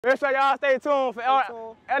Make sure y'all stay tuned for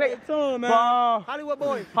Stay tuned, man. Hollywood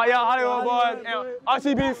boys. Hollywood boys and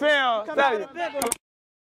RTB Film. Tell you.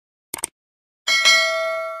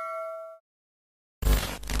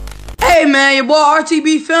 Hey man, your boy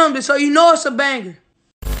RTB filmed it, so you know it's a banger.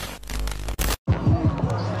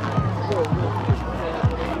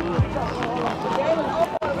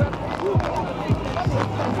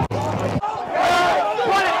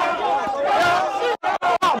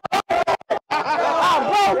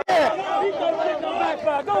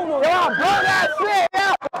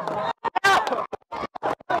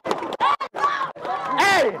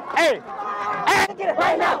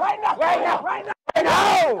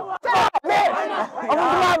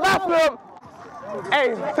 Hey,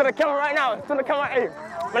 to the camera right now. To the camera. Hey,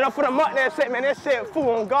 man, I'm finna muck that shit, man. That shit fool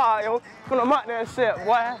on God, yo. Finna muck that shit,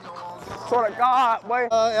 boy. Swear to God, boy. We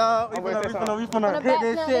finna hit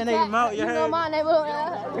this shit and they mount your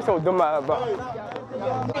head. You so dumb out, bro.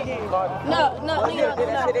 No,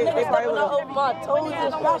 they probably would have opened my toes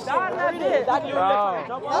and stuff.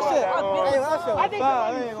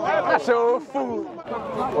 That's your fool.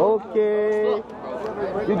 Okay.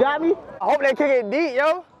 You got me? I hope they kick it deep,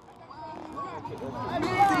 yo.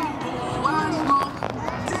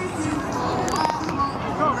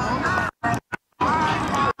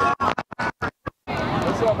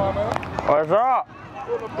 What's up, my man? What's up?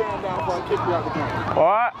 Put them pants down before I kick you out the game.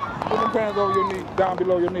 What? Put them pants over your knee, down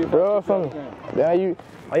below your knee. Yeah, you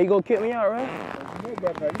gonna kick me out, right?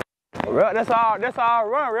 Real, that's all I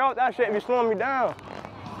run, real. That shit be slowing me down.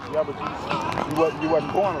 Yeah, but you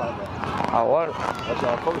wasn't born like that. I wasn't. That's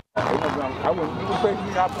our coach. I wouldn't. You would face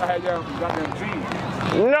me after I had your goddamn jeans.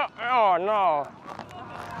 No, oh no.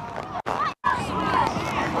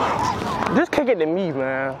 Just kick it to me,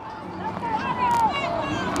 man.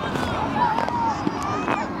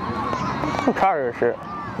 I'm tired of this shit.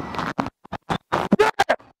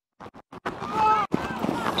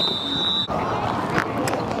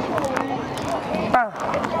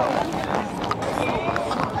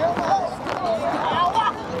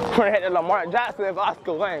 I'm gonna hit the Lamar Jackson if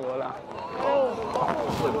Oscar Wayne will lie.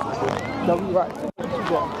 No, you right.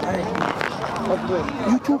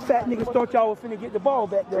 You two fat niggas thought y'all was finna get the ball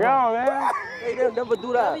back there. Yeah, man. Hey, they'll never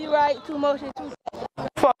do that. You right, 2 motion, 2.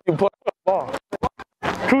 Fuck you, put the ball.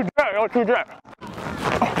 2 drag, yo, 2 drag.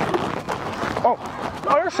 Oh,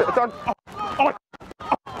 this shit.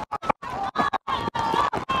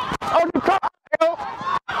 Oh, you come, yo.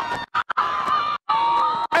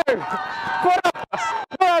 Hey, put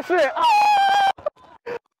that shit.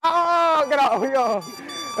 Oh, get out, yo.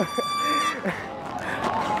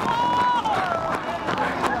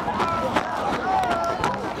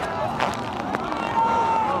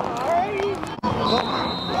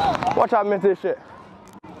 Watch out, miss this shit.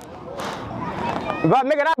 If I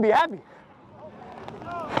make it, I'll be happy.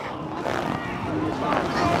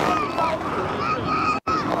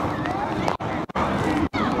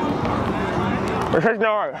 This is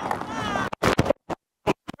not right.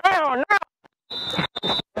 Hell no!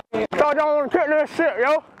 Y'all don't want to kick this shit,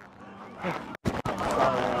 yo.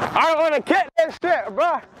 I don't want to kick this shit,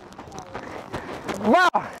 bro. Bro,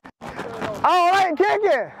 I don't like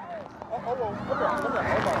kicking.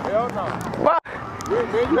 Hell no. What? We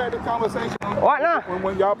had this conversation. What now?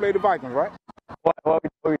 When y'all played the Vikings, right? What?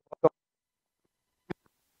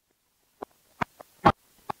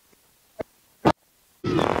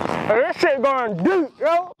 This shit going deep,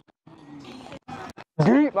 yo.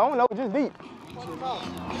 Deep, I don't know, just deep.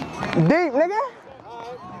 Deep, nigga.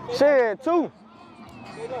 Shit, 2.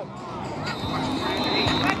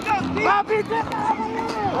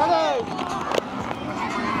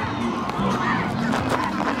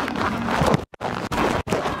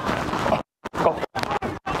 Go.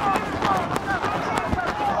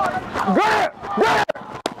 Get it!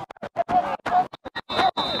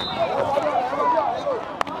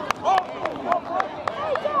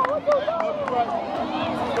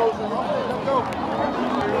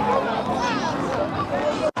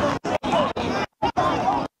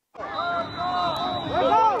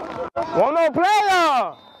 One more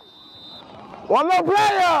player! One more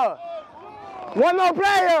player! One more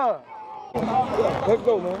player! Let's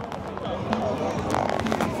go, man.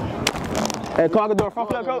 Hey, can I do a front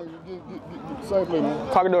flip, coach? Safely, man.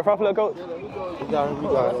 Can I do a front flip, coach? You got it.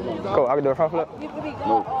 Cool, I can do a front flip.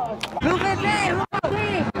 No.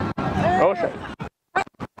 Oh shit.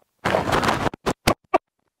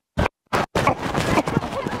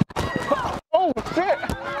 Oh shit!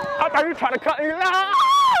 I thought you tried to cut me low.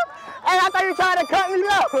 Hey, I thought you tried to cut me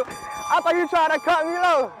low. I thought you tried to cut me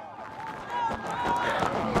low.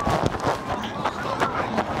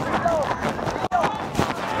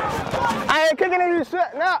 I ain't kicking it, you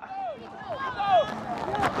shit. Nah.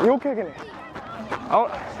 You kicking it. Oh.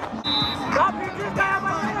 Stop it, just down my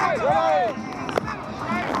head.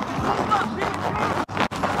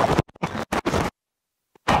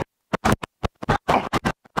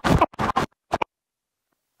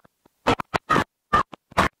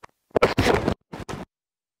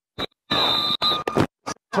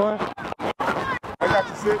 I got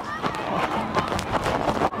you 6.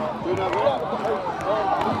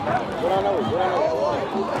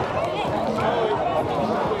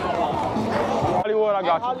 Hollywood, I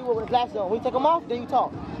got you. Hollywood with the glasses on. When you take them off, then you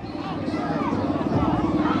talk.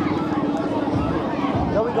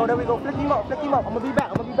 There we go, there we go. Flick him up, flick him up. I'm gonna be back,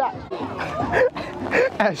 I'm gonna be back.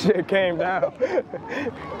 That shit came down.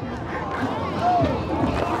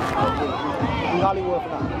 Hollywood for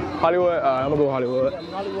now. Hollywood, I'm gonna go Hollywood.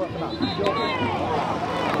 Hollywood for now.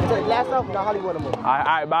 Take the glass off, not Hollywood no more.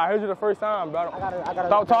 Alright, but I heard you the first time, bro. I gotta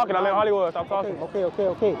Stop talking, I'm in Hollywood, stop talking. Okay.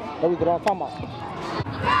 There we go, I'm talking about.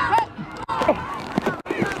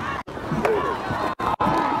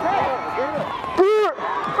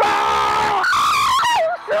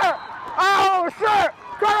 Oh shit!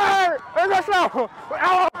 Come here! Is that so?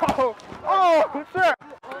 Oh shit!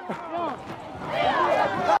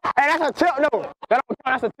 Hey, that's a tip, no. That don't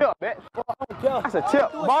count. That's a tip, bitch. That's a tip.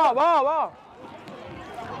 Ball. Come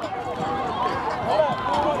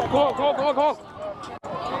on.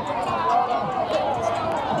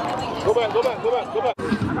 Go back.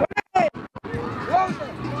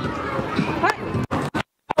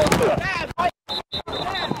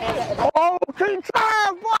 Oh, keep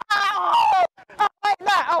trying, boy! I like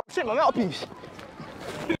that. Oh shit, my mouthpiece.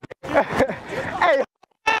 Hey,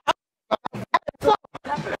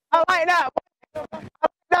 I like that.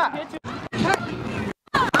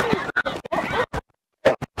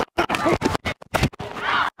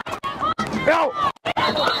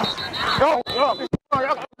 Yo,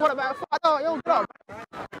 quarterback. Yo, get up.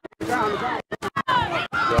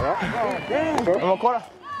 I'm a quarter.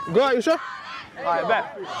 Good, you sure? All right, bet.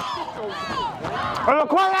 I'm a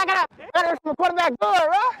quarterback. I'm a quarterback good,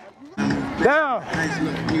 right? Damn.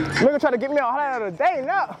 Nigga try to get me a highlight of the day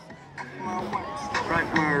now.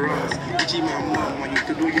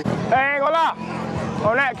 Hey, ain't gonna lie.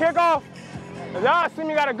 On that kickoff, y'all see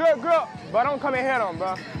me got a good grip, but don't come and hit him,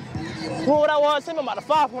 bro. What that was? See me about the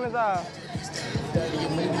 5 on his eye.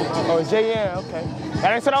 Oh, JN, okay.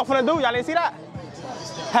 That ain't set off on the dude. Y'all didn't see that?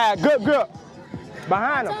 Had good grip.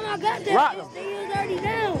 Behind him. Rock him.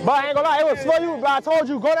 But I ain't gonna lie, it was for you, but I told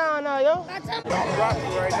you, go down there, yo.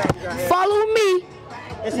 Follow me.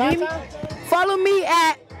 It's time? Follow me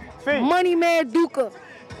at Moneyman Duca.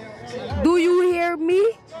 Do you hear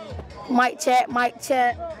me? Mic check. Man,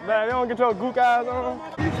 they don't get your gook eyes on.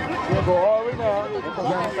 We'll go all the way down.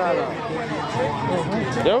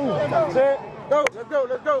 Yo, that's it. Let's go.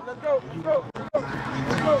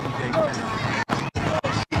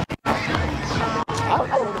 I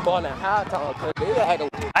want the ball in high town, cause they had to.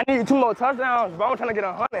 I need 2 more touchdowns, bro. I'm trying to get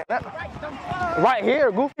 100. Right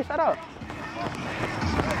here, Goofy, shut up.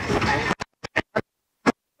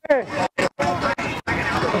 Hey.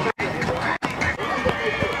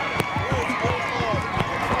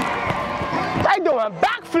 They doing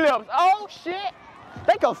backflips. Oh shit.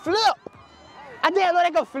 They can flip. I didn't know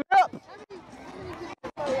they could flip.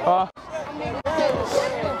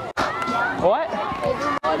 What?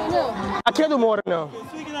 I can't do more than them.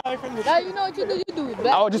 Now you know what you do. I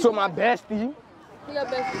was just with my bestie. Your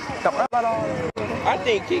bestie. Don't worry about all that. I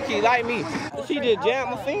think Kiki like me. She just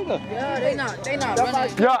jammed my finger. Yeah, they not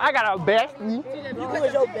running. Yo, I got a bestie. Who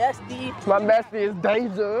is your bestie? My bestie is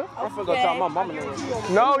Deja. I'm finna go talk my mama name.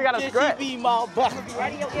 No, we got a scratch. She be my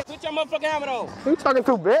bestie. Put your motherfucking helmet on. Who you talking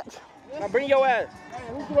to, bitch? Now bring your ass.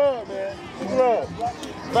 Who's love, man? Who's love?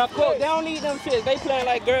 But quote, they don't need them shit. They playing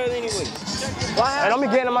like girls anyway. Hey, don't be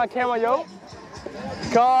getting in my camera, yo.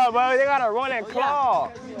 God, bro, they gotta run and claw.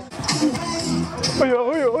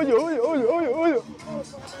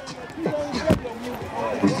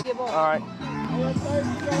 All right.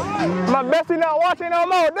 My bestie not watching no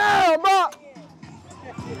more. Damn, bro.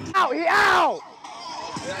 Out, he out.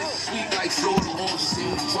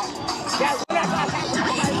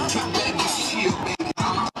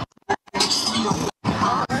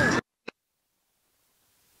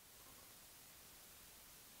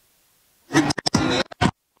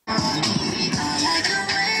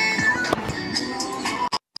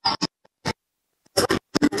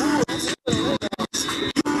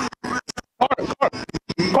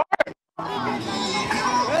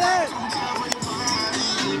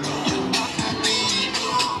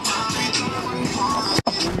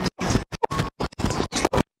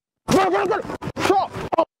 Shut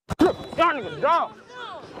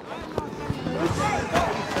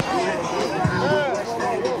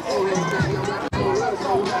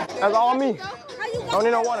That's all me. Don't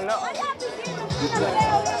need no water, no.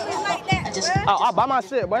 I'll buy my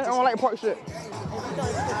shit, but I don't like park shit.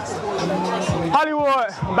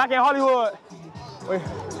 Hollywood. I'm back in Hollywood. Wait.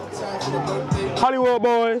 Hollywood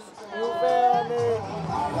boys.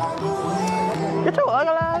 Get your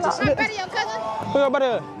ugly ass out. My buddy, your cousin? Who your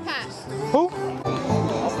buddy? Pops. Who?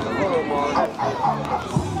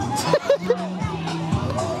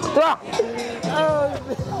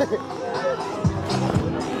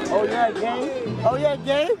 Oh yeah, gang. Oh yeah,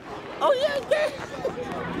 gang. Oh yeah, gang.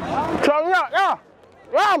 Tell me out, yeah.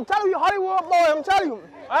 Yeah, I'm telling you, Hollywood boys, I'm telling you.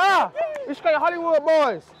 Ah, you straight Hollywood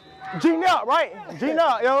boys. G-Nut, right?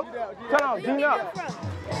 G-Nut, yo. Tell them, G-Nut.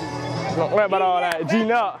 Don't worry about all that,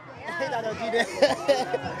 G-Nut.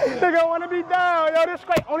 Nigga wanna be down, yo, this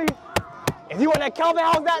straight only. If you want that Calvin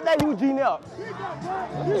house that day, you G-Nut.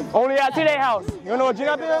 Only at their house. You know what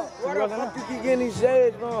G-Nut is? Where the fuck you keep getting these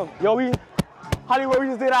shades from? Yo, we Hollywood, we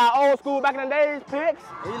just did our old school back in the days, pics.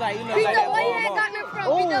 You know like that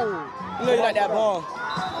ball. You know you like that ball.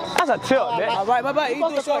 That's a tip, man. All right, bye-bye. Eat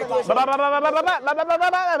this short.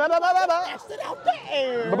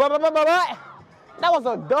 That was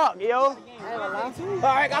a duck, yo. All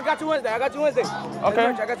right, I got you Wednesday. Okay. I got you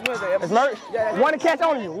Wednesday. It's merch? Yeah, one to catch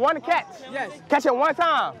on you. One to catch. Yes. Catch it one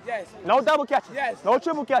time. Yes. No double catching. Yes. No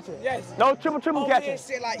triple catching. Yes. No triple catching.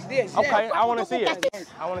 Shit like this. Okay, I want to see it.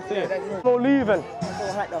 I want to see it. No leaving.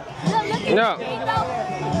 No.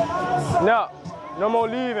 No. No more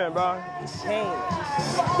leaving, bro. Hey.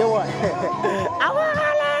 Do what? I want to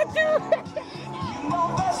let you.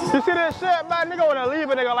 You see this shit, man? Nigga wanna leave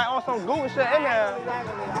a nigga like on some goofy shit in there.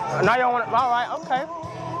 Now you want, all right, okay.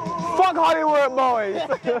 Fuck Hollywood boys.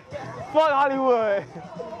 Fuck Hollywood.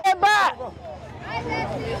 Get back.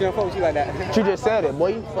 Can't fuck with you like that. She just said it,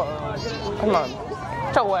 boy. You fuck. Come on.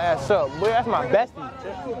 Shut your ass up, boy. That's my bestie.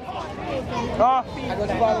 Huh? I go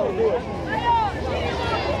to follow do it.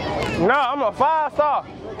 No, I'm a 5-star.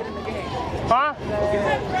 Huh?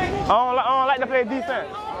 I don't like to play defense.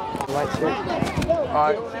 All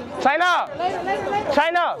right. China!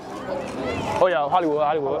 China! Oh yeah, Hollywood.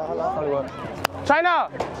 China!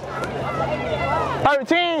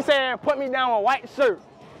 13 said, put me down with white shirt.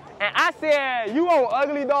 And I said, you want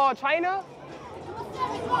ugly dog China?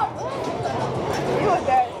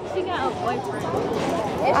 She got a boyfriend.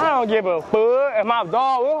 I don't give a fuck. If my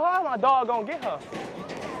dog with her, my dog gonna get her.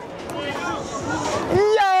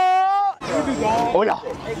 Yeah! Oh yeah.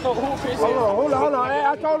 Hold on.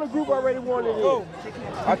 I told the group already wanted in.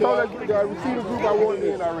 I told the receiver group I wanted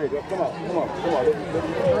in already. Come on.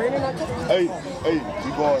 Hey,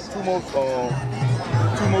 you going two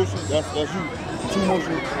motions, that's you. Two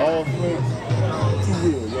motions, all swings, 2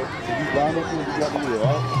 wheels, yo. So you line up and you got the wheel, all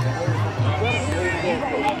right?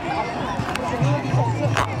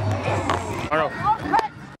 I know.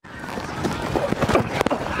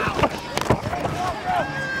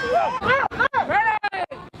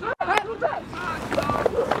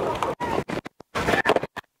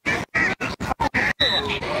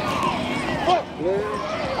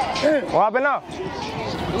 What happened now?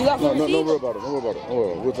 No, worry about it.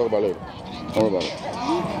 We'll talk about it later. Don't worry about it.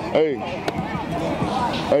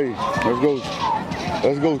 Hey,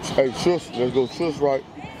 let's go. Hey, Truss, let's go. Truss right.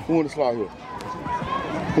 Who in the slot here?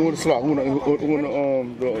 Who in the slot? Who in the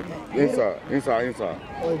inside?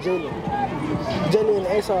 Jalen. Jalen in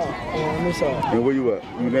the inside. And where you at?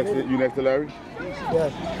 You next to Larry? Yeah.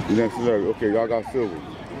 You next to Larry. Okay, y'all got silver.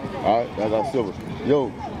 All right, y'all got silver.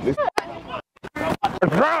 Yo, this.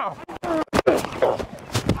 Brown.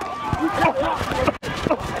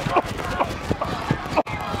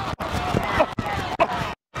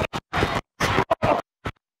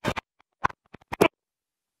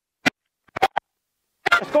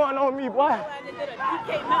 What's going on with me, boy?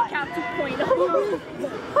 DK Knockout 2.0.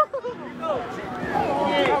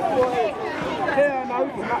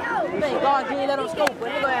 Thank God you ain't let them scope, but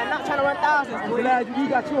they're not trying to run thousands. Glad you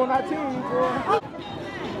got 2 on that team, boy.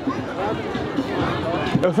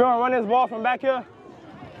 If you don't run this ball from back here,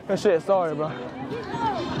 that shit, sorry, bro.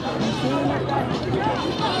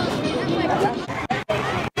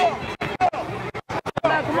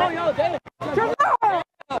 Come on, yo, Jalen. Come on!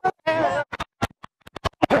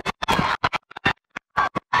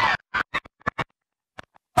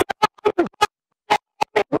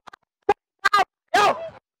 Yo!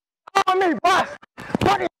 On me, boy!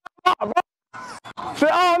 What are you talking about, bro?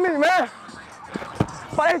 Shit on me, man!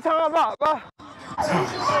 What are you talking about, bro?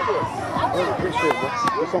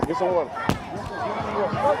 Get some water.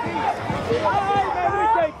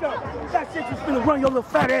 That shit just finna run your little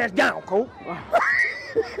fat ass down, Cole.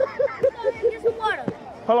 Get some water.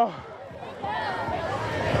 Hold on.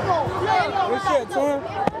 Good shit, son.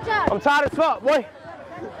 I'm tired as fuck, boy.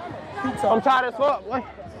 I'm tired as fuck, boy.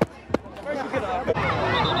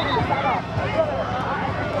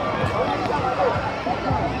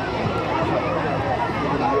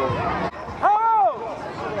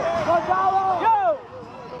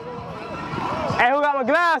 Hey, who got my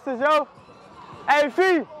glasses, yo? Hey,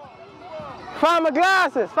 Fee. Find my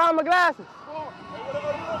glasses. Find my glasses.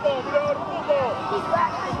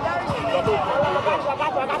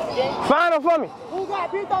 Find them for me. Who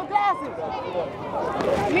got beat on glasses?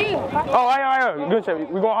 Me. Oh, right here. Good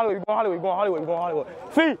shit. We going Hollywood. We going Hollywood. We going Hollywood. We going Hollywood.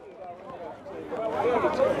 Fee.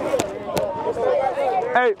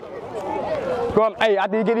 Hey. Go up. Hey,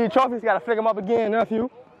 after you get these trophies, you gotta flick them up again, nephew.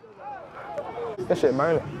 That shit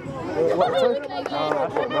burning. What,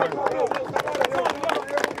 that shit burning.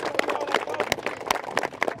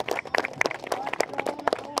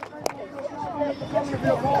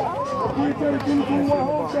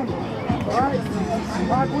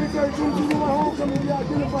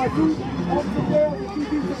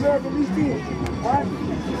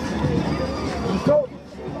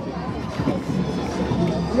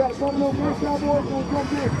 You got some of those big Cowboys gonna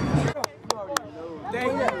jump in. Okay,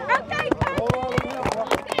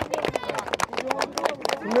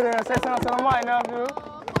 You better say something to the mic now, dude.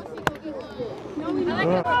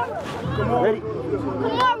 Ready?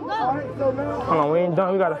 Hold on, we ain't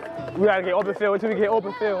done. We gotta get open field until we get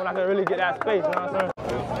open field and I can really get that space, you know what I'm saying?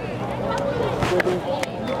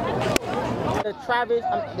 The Travis,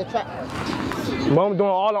 Mom doing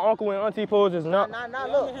all the uncle and auntie poses now. Nah,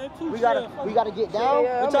 look. We gotta get down.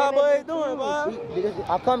 What y'all boys doing, boy?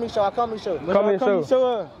 Our comedy show. Comedy show.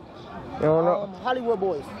 You don't know? Hollywood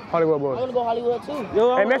boys. Hollywood I boys. wanna go Hollywood too.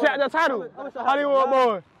 Hey, make sure I the title. Hollywood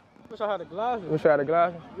boys. Wish I had the glasses. Wish I had the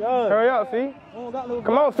glasses. Yeah. Hurry up, Fee.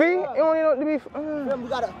 Come on, Fee. You don't need to be. We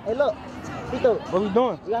gotta. Hey, look. Vito, What we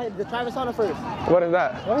doing? we gotta hit the Travis Hunter first. What is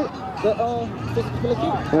that? The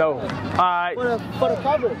No. All right. for the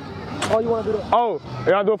cover. Oh, you wanna do the? Oh,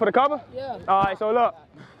 you want to do it for the cover? Yeah. All right, so look.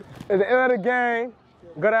 At the end of the game,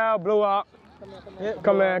 go down, blow out.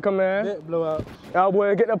 Come in. Blow out. Y'all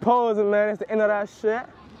boys get the posing, man. It's the end of that shit.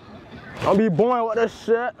 Don't be boring with this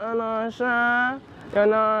shit. You know what I'm saying? You know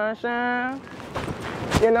what I'm saying?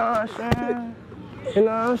 You know what I'm saying? You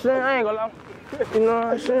know what I'm saying? I ain't gonna lie. You know what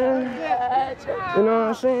I'm saying? You know what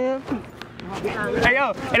I'm saying? Hey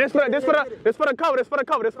yo, hey, this for the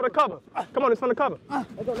cover. Come on, this for the cover.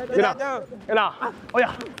 Get out. Get out. Oh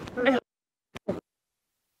yeah. Hey.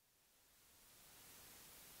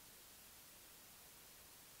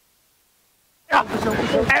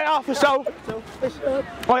 Hey, for sure.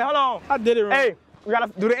 Oh yeah, hold on. I did it right. Hey, we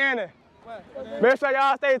gotta do the ending. Make sure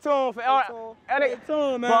y'all stay tuned for Stay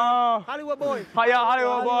tuned, man. Hollywood boys.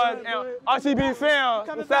 Hollywood boys and RCB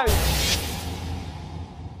Film.